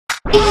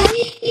Hello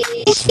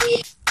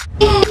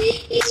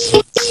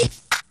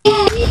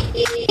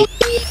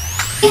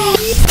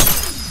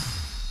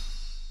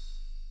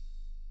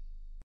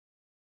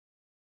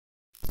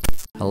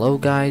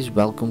guys,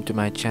 welcome to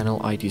my channel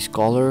IT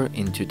Scholar.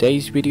 In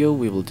today's video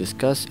we will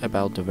discuss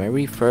about the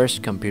very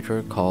first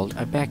computer called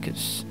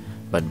Abacus.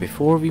 But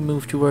before we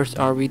move towards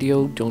our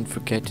video, don't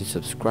forget to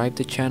subscribe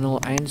the channel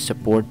and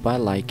support by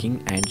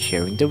liking and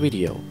sharing the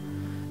video.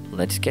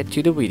 Let's get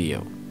to the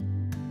video.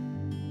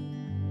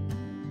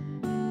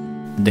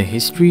 The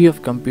history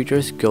of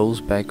computers goes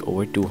back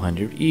over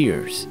 200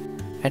 years.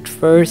 At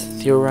first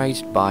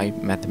theorized by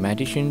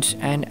mathematicians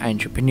and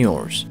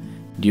entrepreneurs.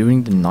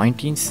 During the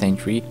 19th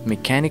century,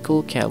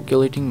 mechanical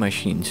calculating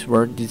machines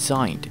were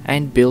designed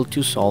and built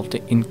to solve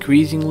the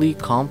increasingly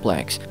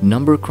complex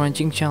number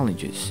crunching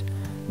challenges.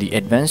 The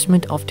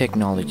advancement of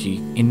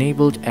technology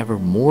enabled ever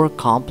more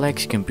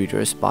complex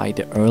computers by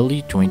the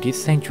early 20th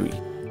century,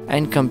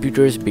 and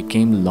computers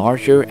became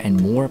larger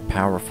and more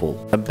powerful.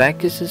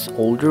 Abacus's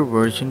older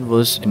version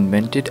was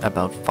invented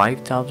about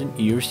 5,000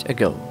 years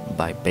ago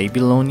by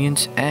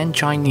Babylonians and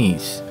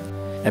Chinese.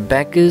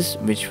 Abacus,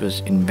 which was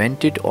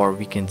invented, or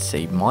we can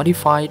say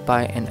modified,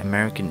 by an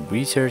American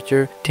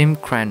researcher, Tim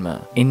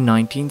Cranmer, in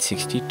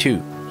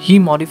 1962. He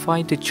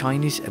modified the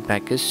Chinese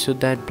abacus so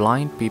that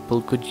blind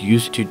people could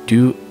use it to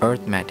do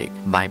arithmetic.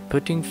 By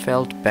putting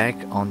felt back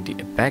on the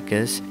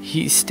abacus,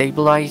 he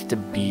stabilized the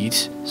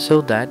beads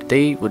so that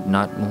they would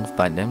not move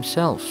by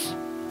themselves.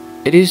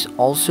 It is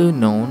also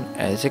known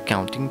as a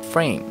counting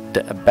frame.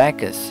 The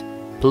abacus,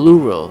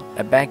 plural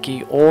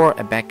abaci or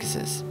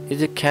abacuses,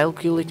 is a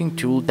calculating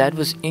tool that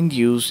was in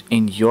use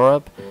in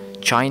Europe,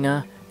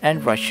 China,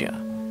 and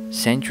Russia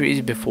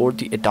centuries before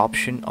the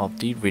adoption of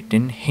the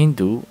written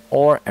Hindu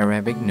or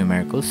Arabic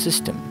numerical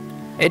system.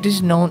 It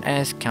is known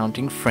as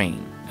counting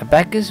frame.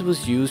 Abacus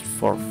was used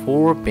for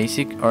 4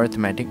 basic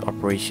arithmetic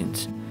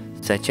operations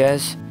such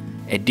as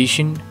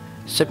addition,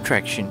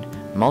 subtraction,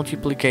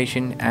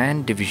 multiplication,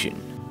 and division.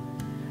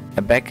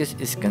 Abacus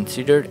is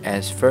considered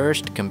as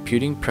first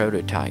computing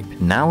prototype.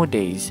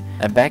 Nowadays,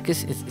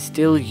 Abacus is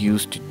still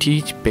used to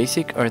teach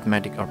basic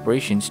arithmetic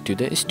operations to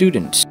the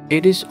students.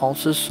 It is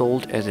also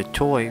sold as a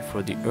toy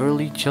for the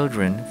early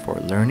children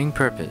for learning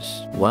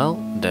purpose. Well,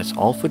 that's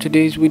all for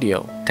today's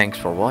video. Thanks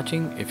for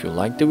watching. If you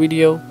liked the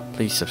video,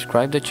 please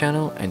subscribe the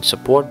channel and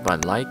support by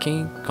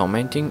liking,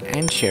 commenting,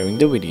 and sharing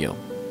the video.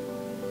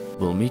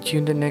 We'll meet you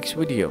in the next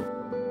video.